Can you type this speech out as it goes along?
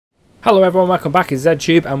Hello everyone, welcome back. It's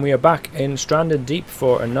ZTube and we are back in Stranded Deep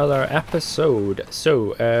for another episode.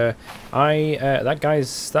 So, that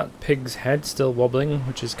pig's head still wobbling,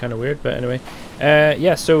 which is kind of weird, but anyway.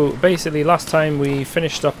 Yeah, so basically last time we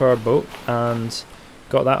finished up our boat and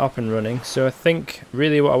got that up and running. So I think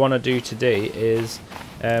really what I want to do today is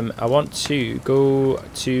I want to go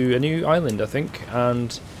to a new island, I think,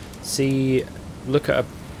 and look at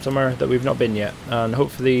somewhere that we've not been yet, and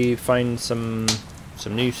hopefully find some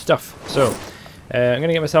new stuff. So I'm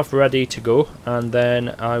gonna get myself ready to go, and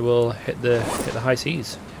then I will hit the high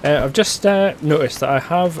seas. I've just noticed that I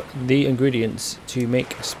have the ingredients to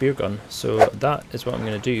make a spear gun, so that is what I'm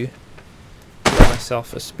gonna do. Get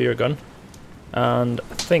myself a spear gun, and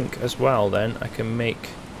I think as well then I can make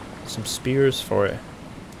some spears for it.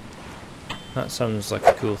 That sounds like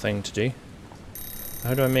a cool thing to do.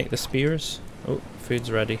 How do I make the spears? Oh, food's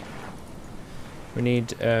ready. We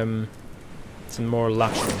need some more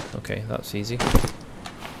lashing. Okay, that's easy.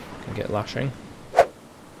 Can get lashing.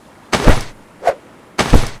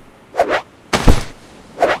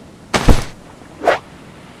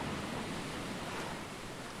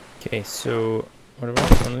 Okay, so what do I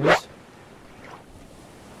want? One of these?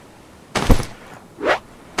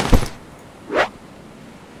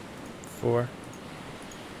 Four.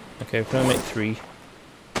 Okay, we can only make 3.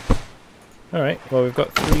 Alright, well we've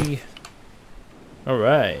got 3.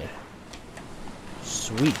 Alright.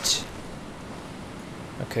 Sweet.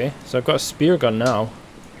 Okay, so I've got a spear gun now.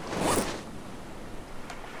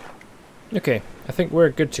 Okay, I think we're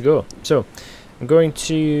good to go. So, I'm going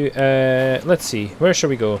to, let's see, where shall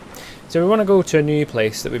we go? So we want to go to a new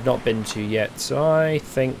place that we've not been to yet. So I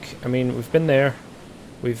think, I mean, we've been there.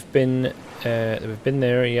 We've been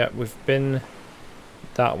there, yeah, we've been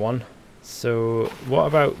that one. So what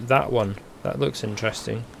about that one? That looks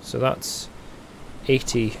interesting. So that's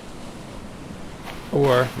 80.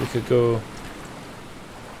 Or we could go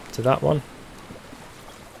to that one.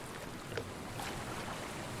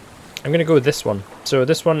 I'm going to go with this one. So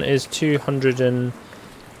this one is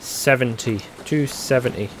 270.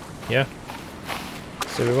 Yeah.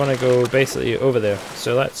 So we want to go basically over there.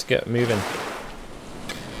 So let's get moving.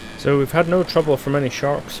 So we've had no trouble from any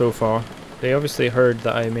sharks so far. They obviously heard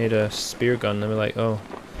that I made a spear gun. They were like, oh,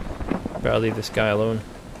 better leave this guy alone.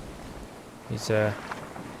 He's got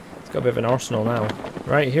a bit of an arsenal now.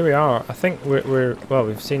 Right, here we are. I think we're well,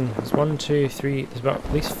 we've seen there's 1, 2, 3, there's about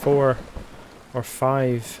at least 4 or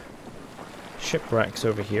 5 shipwrecks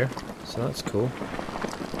over here. So that's cool.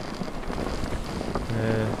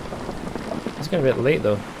 It's getting a bit late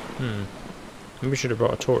though. Maybe we should have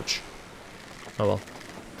brought a torch. Oh well.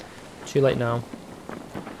 Too late now.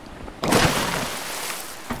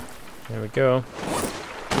 There we go.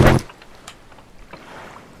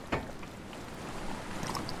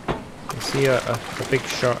 See a big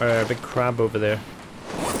shark, a big crab over there.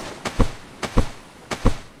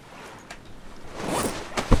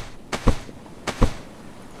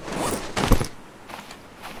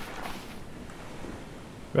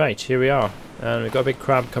 Right, here we are, and we've got a big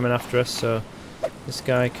crab coming after us, so this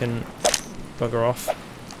guy can bugger off.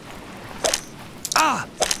 Ah!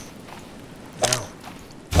 Ow.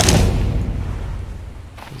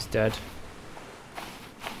 He's dead.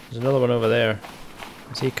 There's another one over there.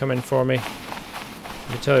 Is he coming for me? Let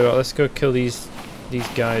me tell you what, let's go kill these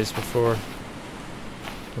guys before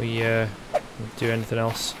we do anything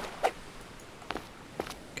else.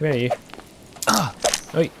 Come here, you. Ah!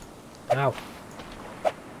 Oi! Ow!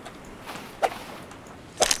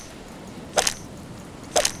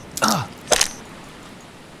 Ah!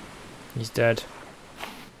 He's dead.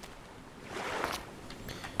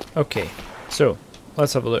 Okay, so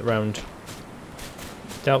let's have a look round.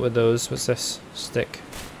 Dealt with those. What's this? Stick.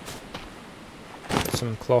 Got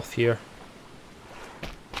some cloth here.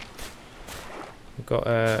 We've got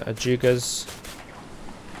a Jugas.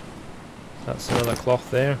 That's another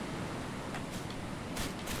cloth there.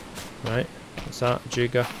 Right. What's that?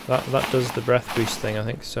 Juga. That does the breath boost thing, I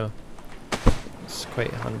think. So it's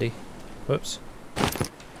quite handy. Whoops. I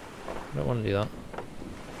don't want to do that.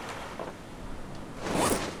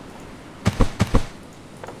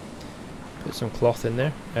 Put some cloth in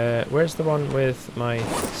there. Where's the one with my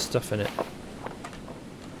stuff in it?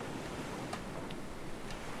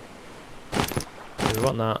 Okay, we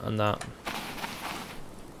want that and that.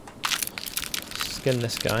 Skin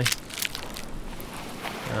this guy.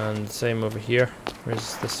 And same over here.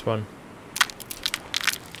 Where's this one?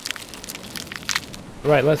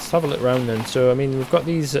 Right, let's have a look around then. So, I mean, we've got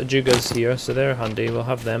these Jugas here, so they're handy. We'll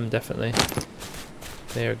have them, definitely.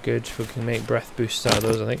 They are good. We can make breath boosts out of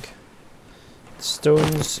those, I think.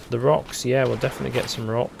 Stones, the rocks, yeah, we'll definitely get some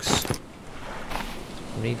rocks.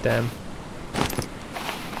 We need them.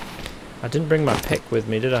 I didn't bring my pick with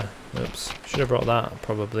me, did I? Oops. Should have brought that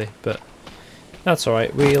probably, but that's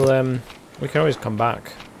alright. We can always come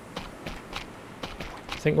back.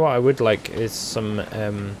 I think what I would like is some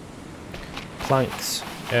planks.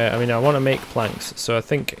 I mean, I want to make planks, so I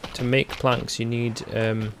think to make planks you need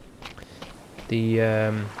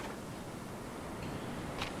the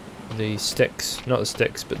sticks, not the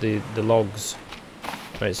sticks, but the logs.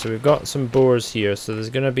 Right, so we've got some boars here, so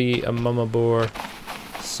there's going to be a mama boar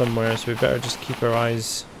somewhere, so we better just keep our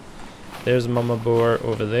eyes. There's a mama boar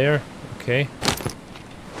over there. Okay.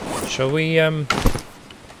 Shall we,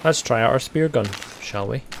 let's try out our spear gun, shall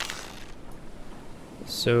we?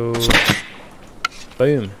 So,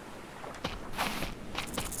 boom.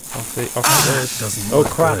 Off it goes. Oh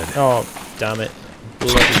crap! Good. Oh, damn it.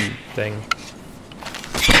 Bloody thing.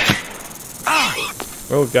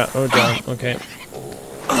 Oh god, oh damn, okay.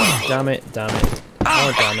 Damn it, damn it.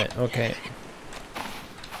 Oh damn it, okay.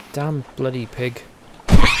 Damn bloody pig.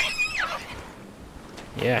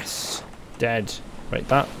 Yes, dead. Right,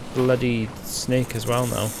 that bloody snake as well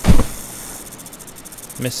now.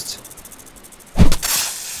 Missed.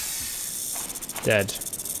 Dead.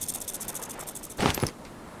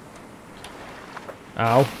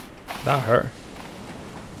 Ow, that hurt.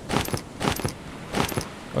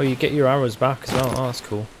 Oh, you get your arrows back as well. Oh, that's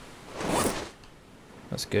cool.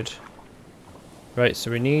 That's good. Right,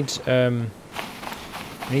 so we need that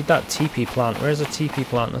TP plant. Where's a TP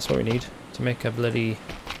plant? That's what we need to make a bloody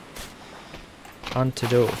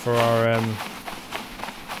antidote for our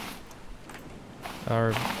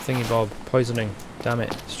thingy bob poisoning. Damn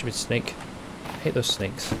it, stupid snake. I hate those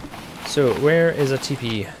snakes. So where is a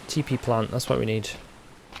TP plant? That's what we need.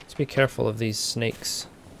 Let's be careful of these snakes.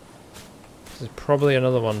 There's probably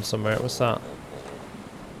another one somewhere. What's that?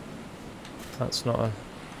 That's not a...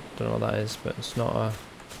 don't know what that is, but it's not a...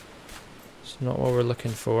 it's not what we're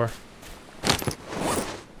looking for.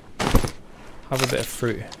 Have a bit of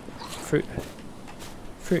fruit.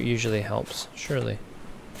 Fruit usually helps, surely.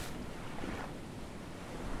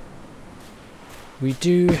 We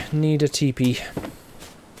do need a TP.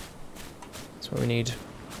 That's what we need.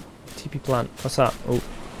 TP plant. What's that? Oh.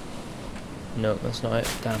 No, that's not it.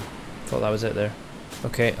 Damn. Thought that was it there.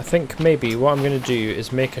 Okay, I think maybe what I'm going to do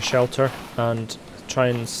is make a shelter and try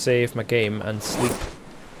and save my game and sleep.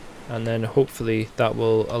 And then hopefully that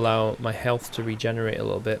will allow my health to regenerate a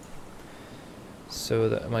little bit. So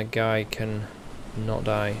that my guy can not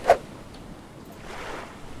die.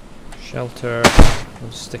 Shelter. We'll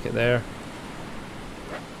just stick it there.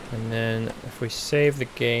 And then if we save the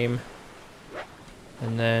game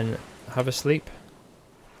and then have a sleep,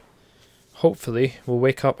 hopefully we'll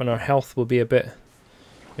wake up and our health will be a bit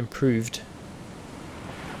improved.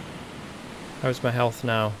 How's my health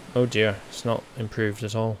now? Oh dear, it's not improved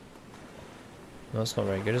at all. No, that's not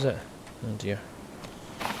very good, is it? Oh dear.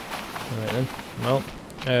 Alright then. Well,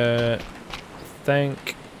 I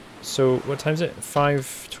think... so, what time is it?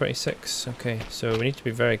 5:26. Okay, so we need to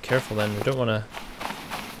be very careful then. We don't want to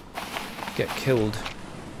get killed.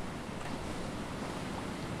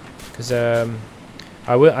 Because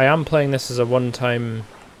I am playing this as a one-time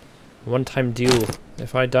deal.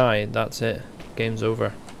 If I die, that's it. Game's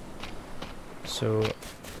over. So,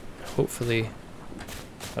 hopefully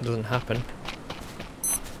that doesn't happen.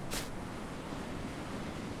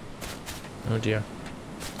 Oh dear.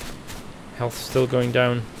 Health still going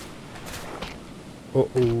down.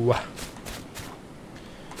 Uh-oh.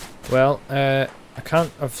 Well,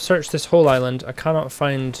 I've searched this whole island. I cannot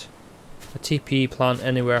find a TP plant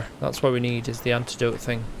anywhere. That's what we need, is the antidote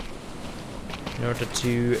thing. In order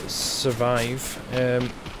to survive.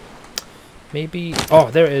 Maybe... oh,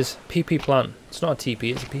 there it is. PP plant. It's not a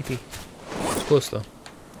TP, it's a PP. It's close though.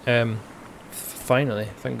 Finally,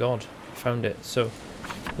 thank God. Found it. So,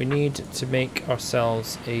 we need to make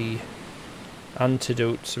ourselves a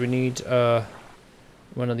antidote. So we need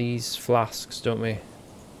one of these flasks, don't we?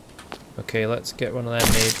 Okay, let's get one of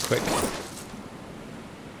them made quick.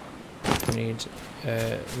 We need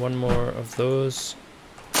one more of those.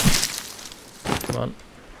 Come on.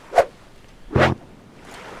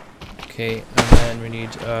 Okay, and then we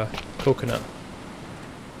need a coconut.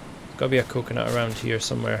 There's gotta be a coconut around here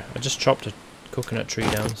somewhere. I just chopped a coconut tree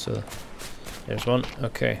down, so there's one.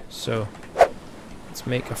 Okay, so let's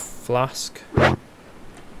make a flask. Put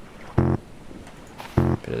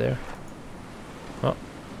it there. Oh.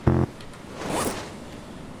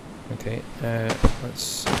 Okay,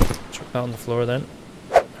 let's chuck that on the floor then.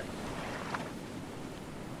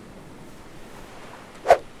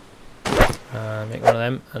 Make one of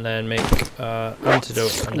them, and then make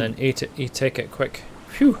antidote, and then take it quick.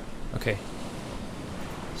 Phew. Okay.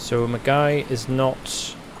 So my guy is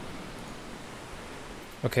not...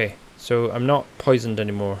 Okay, so I'm not poisoned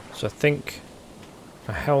anymore. So I think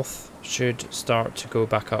my health should start to go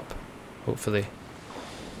back up, hopefully.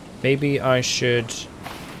 Maybe I should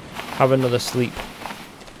have another sleep. Do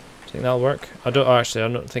you think that'll work? I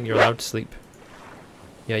don't think you're allowed to sleep.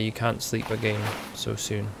 Yeah, you can't sleep again so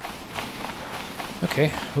soon.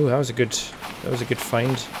 Okay. Oh, that was a good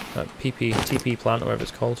find. That TP plant, or whatever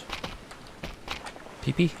it's called.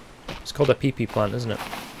 PP? It's called a PP plant, isn't it?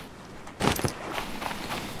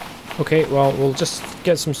 Okay, well, we'll just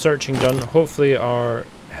get some searching done. Hopefully our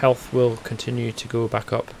health will continue to go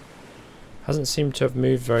back up. Hasn't seemed to have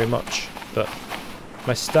moved very much, but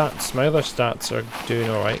my other stats are doing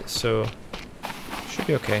alright, so should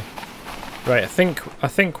be okay. Right, I think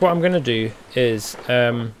what I'm gonna do is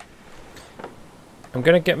I'm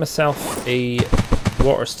gonna get myself a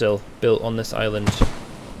water still built on this island.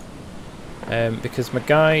 Because my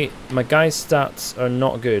guy's stats are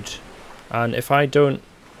not good, and if I don't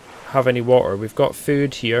have any water, we've got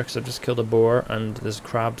food here because I've just killed a boar and there's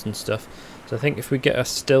crabs and stuff. So I think if we get a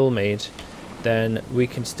still made, then we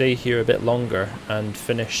can stay here a bit longer and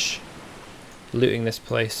finish looting this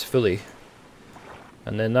place fully.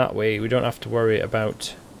 And then that way we don't have to worry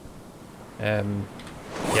about we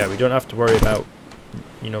don't have to worry about,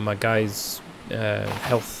 you know, my guy's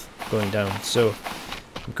health going down. So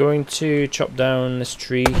I'm going to chop down this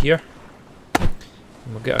tree here and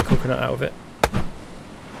we'll get a coconut out of it.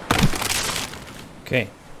 Okay.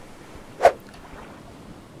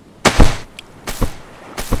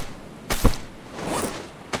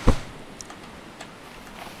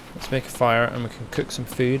 Let's make a fire and we can cook some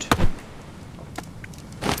food.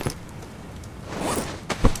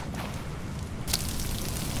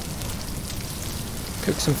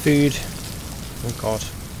 Cook some food. Oh god,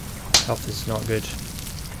 health is not good.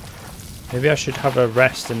 Maybe I should have a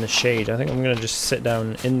rest in the shade. I think I'm going to just sit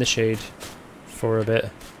down in the shade for a bit.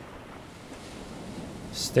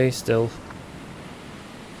 Stay still.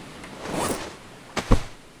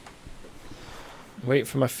 Wait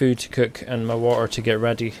for my food to cook and my water to get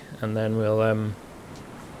ready, and then we'll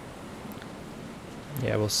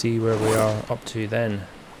we'll see where we are up to then.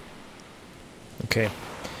 Okay.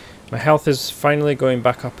 My health is finally going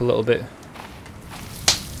back up a little bit.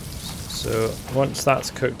 So once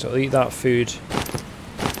that's cooked, I'll eat that food.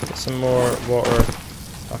 Get some more water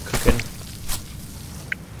cooking.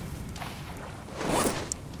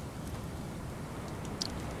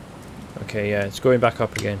 Okay, yeah, it's going back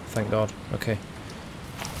up again, thank God. Okay.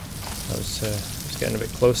 I was getting a bit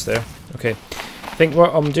close there. Okay. I think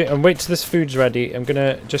what I'm doing, and wait till this food's ready. I'm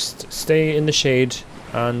gonna just stay in the shade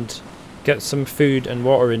and get some food and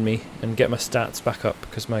water in me and get my stats back up,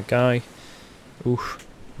 because my guy, oof,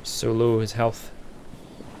 he's so low, his health.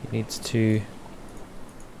 He needs to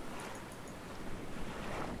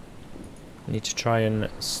try and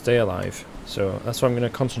stay alive. So that's what I'm going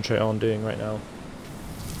to concentrate on doing right now.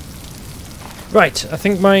 Right, I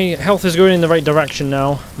think my health is going in the right direction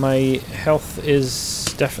now. My health is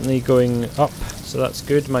definitely going up, so that's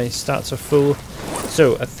good. My stats are full.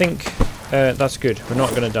 So I think that's good. We're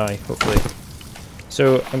not going to die, hopefully.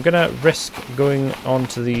 So I'm going to risk going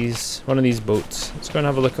onto one of these boats. Let's go and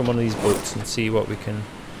have a look at one of these boats and see what we can...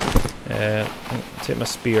 take my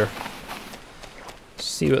spear.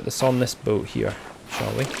 See what's on this boat here,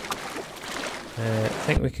 shall we? I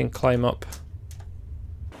think we can climb up.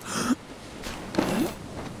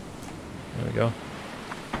 There we go.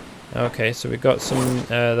 Okay, so we've got some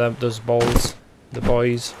those balls, the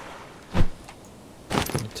boys.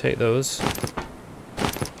 We'll take those.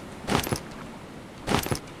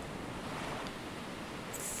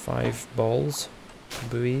 Five balls,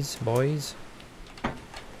 boys.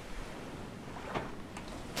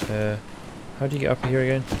 How do you get up here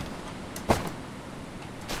again?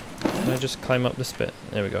 Can I just climb up this bit?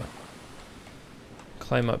 There we go.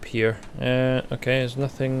 Climb up here. Okay, there's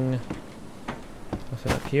nothing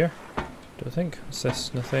up here. Do I think? What's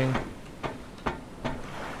this? Nothing.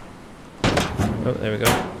 Oh, there we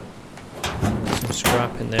go. Some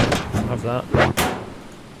scrap in there. I'll have that.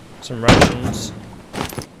 Some rations.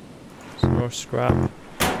 Some more scrap.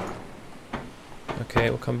 Okay,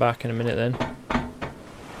 we'll come back in a minute then.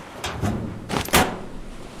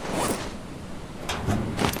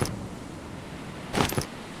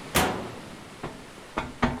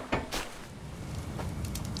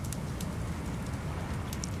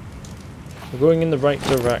 We're going in the right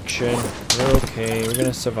direction. We're okay. We're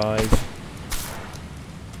gonna survive.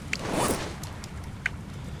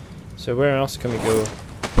 So where else can we go?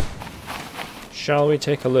 Shall we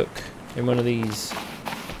take a look in one of these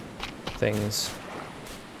things?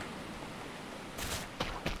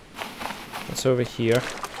 What's over here?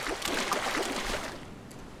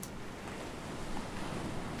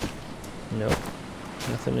 No,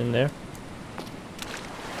 nothing in there.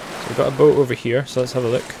 So we've got a boat over here, so let's have a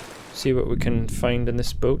look. See what we can find in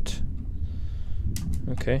this boat.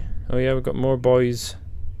 Okay. Oh yeah, we've got more boys.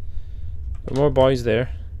 Got more boys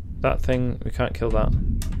there. That thing, we can't kill that.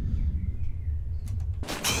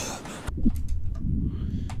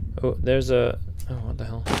 Oh, there's a... Oh, what the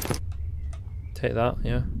hell? Take that,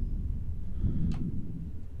 yeah.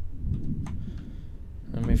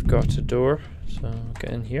 And we've got a door, so I'll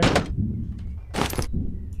get in here.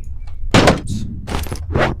 Parts.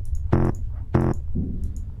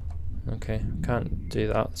 Okay, can't do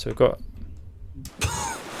that, so we've got...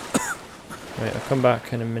 Right, I'll come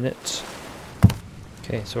back in a minute.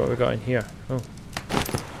 Okay, so what we got in here? Oh.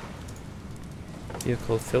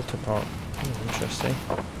 Vehicle filter part. Oh, interesting.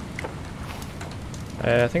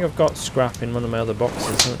 I think I've got scrap in one of my other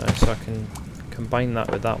boxes, haven't I? So I can combine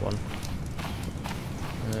that with that one.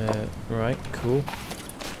 Right, cool.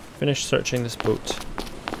 Finish searching this boat.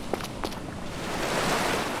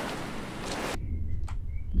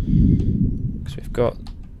 Because we've got...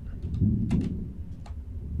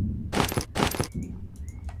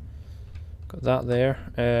 Got that there,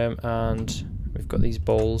 and we've got these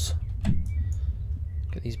bowls.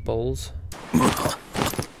 Get these bowls.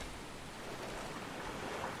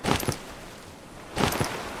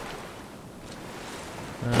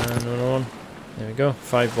 And another one. There we go.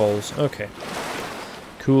 5 bowls. Okay.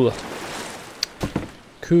 Cool.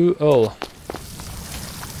 Cool.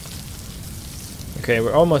 Okay,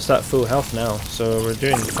 we're almost at full health now, so we're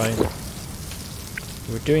doing fine.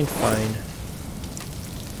 We're doing fine.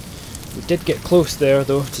 We did get close there,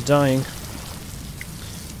 though, to dying.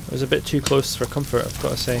 It was a bit too close for comfort, I've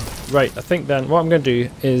got to say. Right, I think then what I'm going to do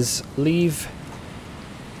is leave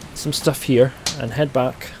some stuff here and head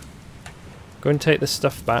back. Go and take this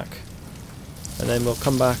stuff back, and then we'll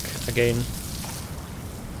come back again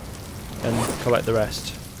and collect the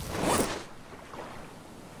rest.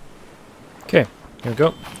 Okay, here we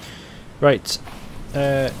go. Right,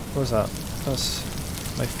 what was that? That's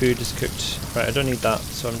my food is cooked. Right, I don't need that,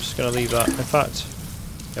 so I'm just going to leave that. In fact,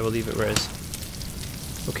 I will leave it where it is.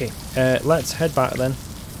 Okay, let's head back then.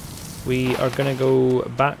 We are going to go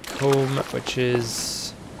back home, which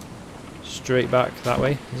is straight back that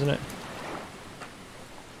way, isn't it?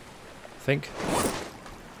 I think.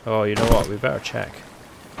 Oh, you know what? We better check.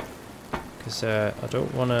 Because I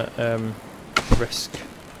don't want to risk.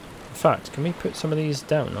 In fact, can we put some of these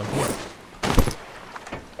down on here?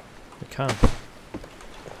 We can.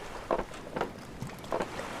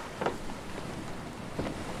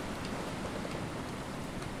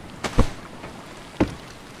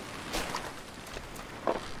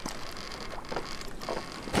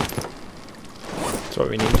 That's what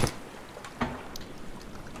we need.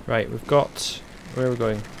 Right, we've got... Where are we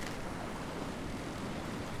going?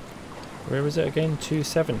 Where was it again?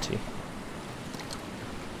 270.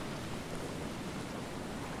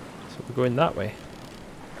 So we're going that way.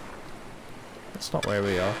 That's not where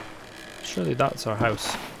we are. Surely that's our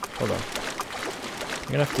house. Hold on.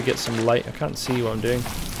 I'm gonna have to get some light. I can't see what I'm doing.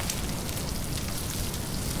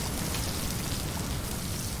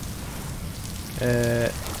 I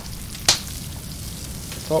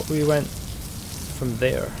thought we went from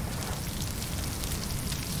there.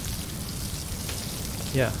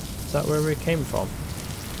 Yeah, is that where we came from? I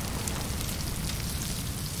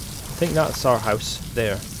think that's our house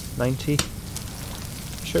there. 90. I'm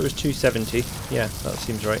sure it was 270. Yeah, that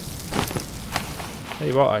seems right. Tell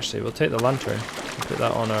you what, actually, we'll take the lantern and put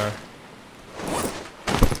that on our...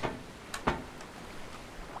 Can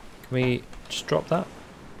we just drop that?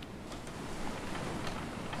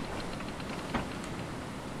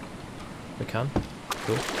 We can.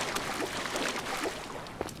 Cool.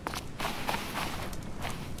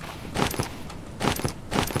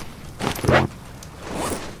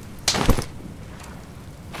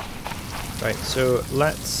 Right, so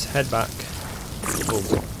let's head back.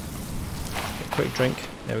 Oh. A quick drink.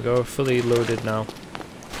 There we go, fully loaded now.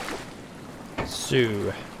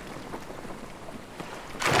 So,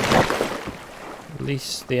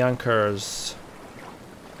 release the anchors.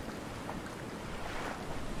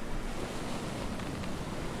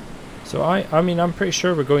 So I mean, I'm pretty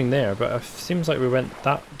sure we're going there, but it seems like we went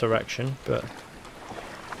that direction, but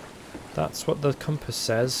that's what the compass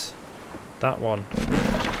says. That one.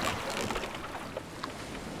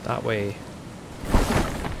 That way.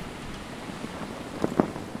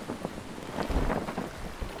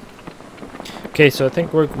 Okay, so I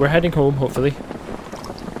think we're heading home, hopefully.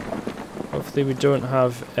 Hopefully we don't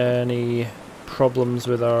have any problems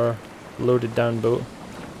with our loaded down boat.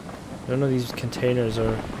 None of these containers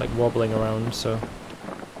are like wobbling around, so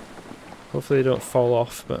hopefully they don't fall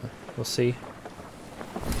off, but we'll see.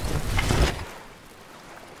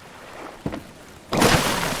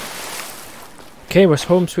 Okay, we're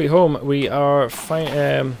home sweet home. We are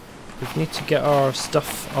fine. We need to get our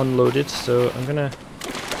stuff unloaded, so I'm gonna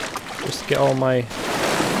just get all my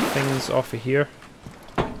things off of here.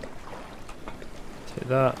 Take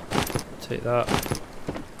that, and take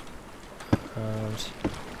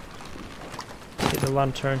the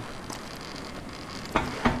lantern.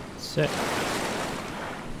 That's it.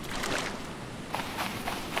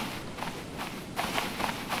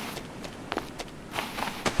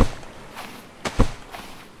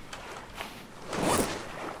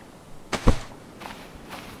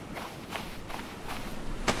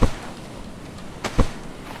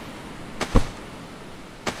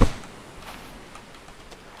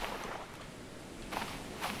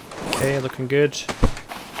 Okay, looking good.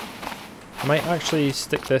 I might actually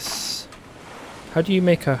stick this... How do you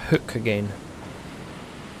make a hook again?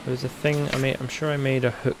 There's a thing I made. I'm sure I made a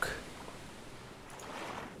hook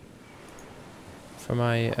for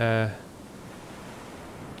my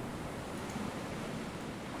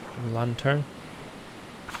lantern.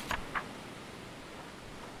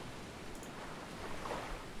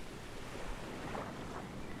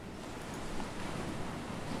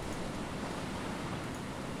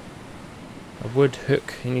 A wood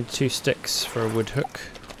hook. You need 2 sticks for a wood hook.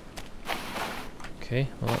 Okay,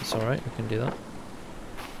 well that's alright, we can do that.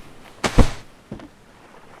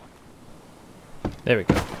 There we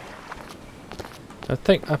go. I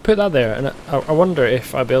think I put that there, and I wonder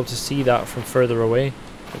if I'll be able to see that from further away,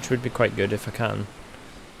 which would be quite good if I can.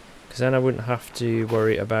 Because then I wouldn't have to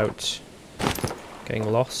worry about getting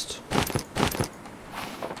lost. It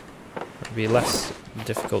would be less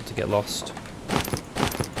difficult to get lost.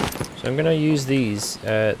 So I'm going to use these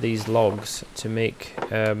logs to make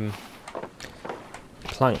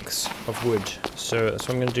planks of wood. So that's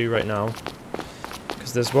what I'm going to do right now.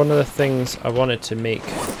 Because there's one of the things I wanted to make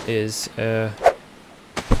is there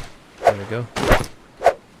we go.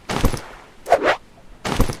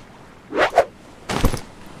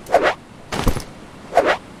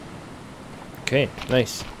 Okay,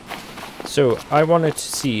 nice. So I wanted to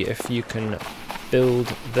see if you can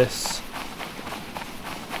build these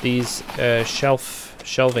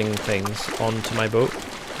shelving things onto my boat.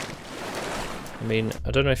 I mean, I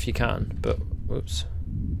don't know if you can, but whoops.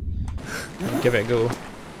 I'll give it a go.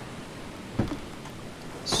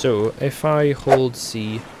 So if I hold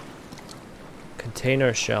C,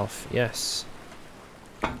 container shelf, yes.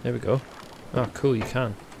 There we go. Oh, cool, you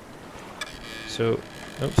can. So,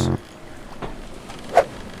 oops.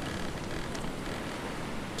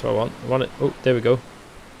 That's what I want. I want it. Oh, there we go.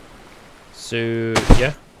 So,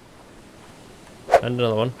 yeah. And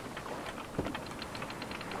another one.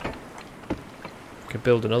 Could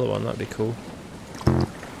build another one, that'd be cool.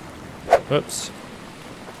 Whoops.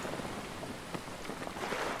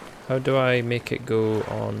 How do I make it go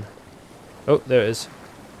on? Oh, there it is.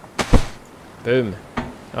 Boom.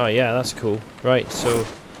 Oh yeah, that's cool. Right, so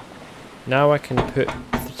now I can put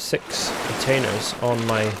 6 containers on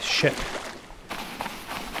my ship.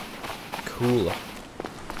 Cool.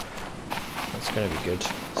 That's gonna be good.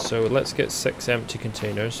 So let's get 6 empty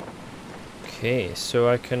containers. Okay, so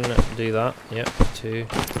I can do that. Yep, 2.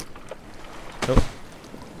 Oh.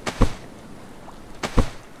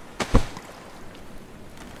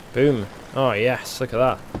 Boom. Oh yes, look at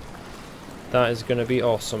that. That is gonna be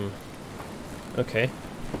awesome. Okay.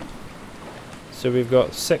 So we've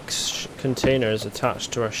got 6 containers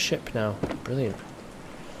attached to our ship now. Brilliant.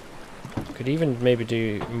 Could even maybe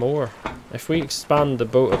do more. If we expand the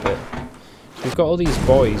boat a bit. We've got all these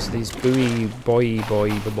boys, these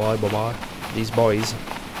these boys.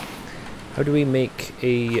 How do we make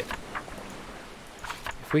a...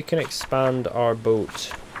 If we can expand our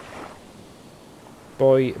boat.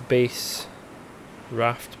 Boy base,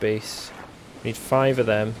 raft base. We need 5 of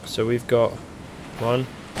them, so we've got 1,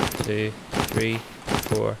 2, 3,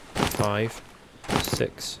 4, 5,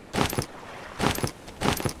 6,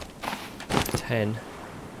 10.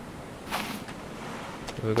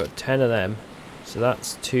 We've got 10 of them, so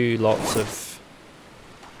that's 2 lots of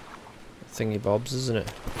thingy bobs, isn't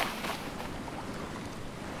it?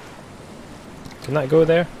 Can that go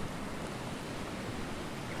there?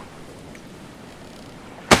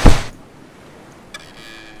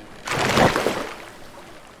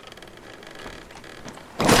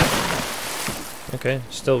 Okay,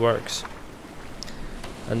 still works.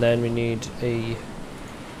 And then we need a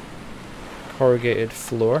corrugated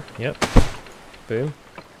floor. Yep. Boom.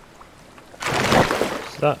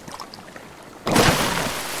 So that.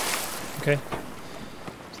 Okay.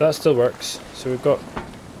 So that still works. So we've got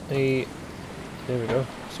a... There we go.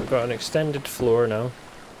 So we've got an extended floor now.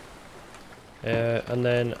 And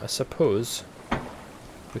then I suppose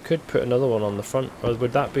we could put another one on the front. Or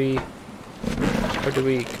would that be... Or do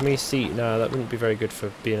we... Can we see... Nah, that wouldn't be very good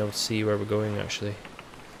for being able to see where we're going, actually.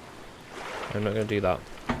 I'm not going to do that.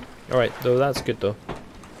 Alright, though that's good though.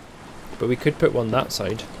 But we could put one that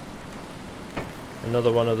side.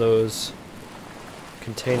 Another one of those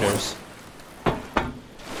containers.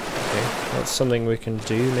 Okay, that's something we can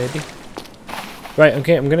do maybe. Right,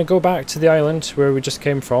 okay, I'm going to go back to the island where we just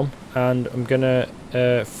came from, and I'm going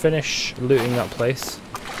to finish looting that place.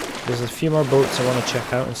 There's a few more boats I want to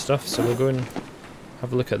check out and stuff, so we'll go and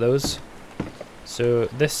have a look at those. So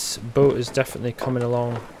this boat is definitely coming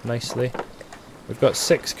along nicely. We've got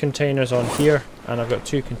 6 containers on here, and I've got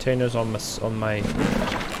 2 containers on my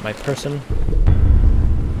person.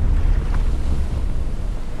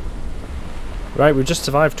 Right, we just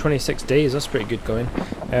survived 26 days. That's pretty good going.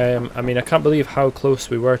 I mean, I can't believe how close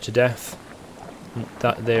we were to death.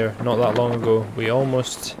 Not that long ago. We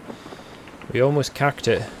almost cacked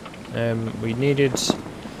it.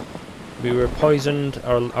 We were poisoned.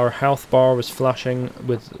 Our health bar was flashing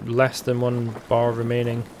with less than 1 bar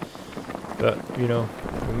remaining. But you know,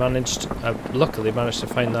 we managed. Luckily, managed to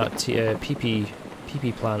find that PP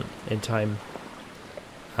plant in time.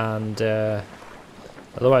 And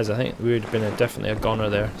otherwise, I think we would have been definitely a goner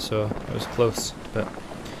there. So it was close, but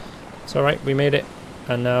it's all right. We made it,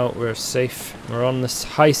 and now we're safe. We're on this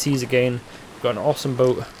high seas again. We've got an awesome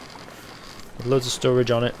boat with loads of storage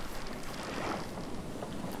on it.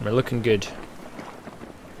 We're looking good.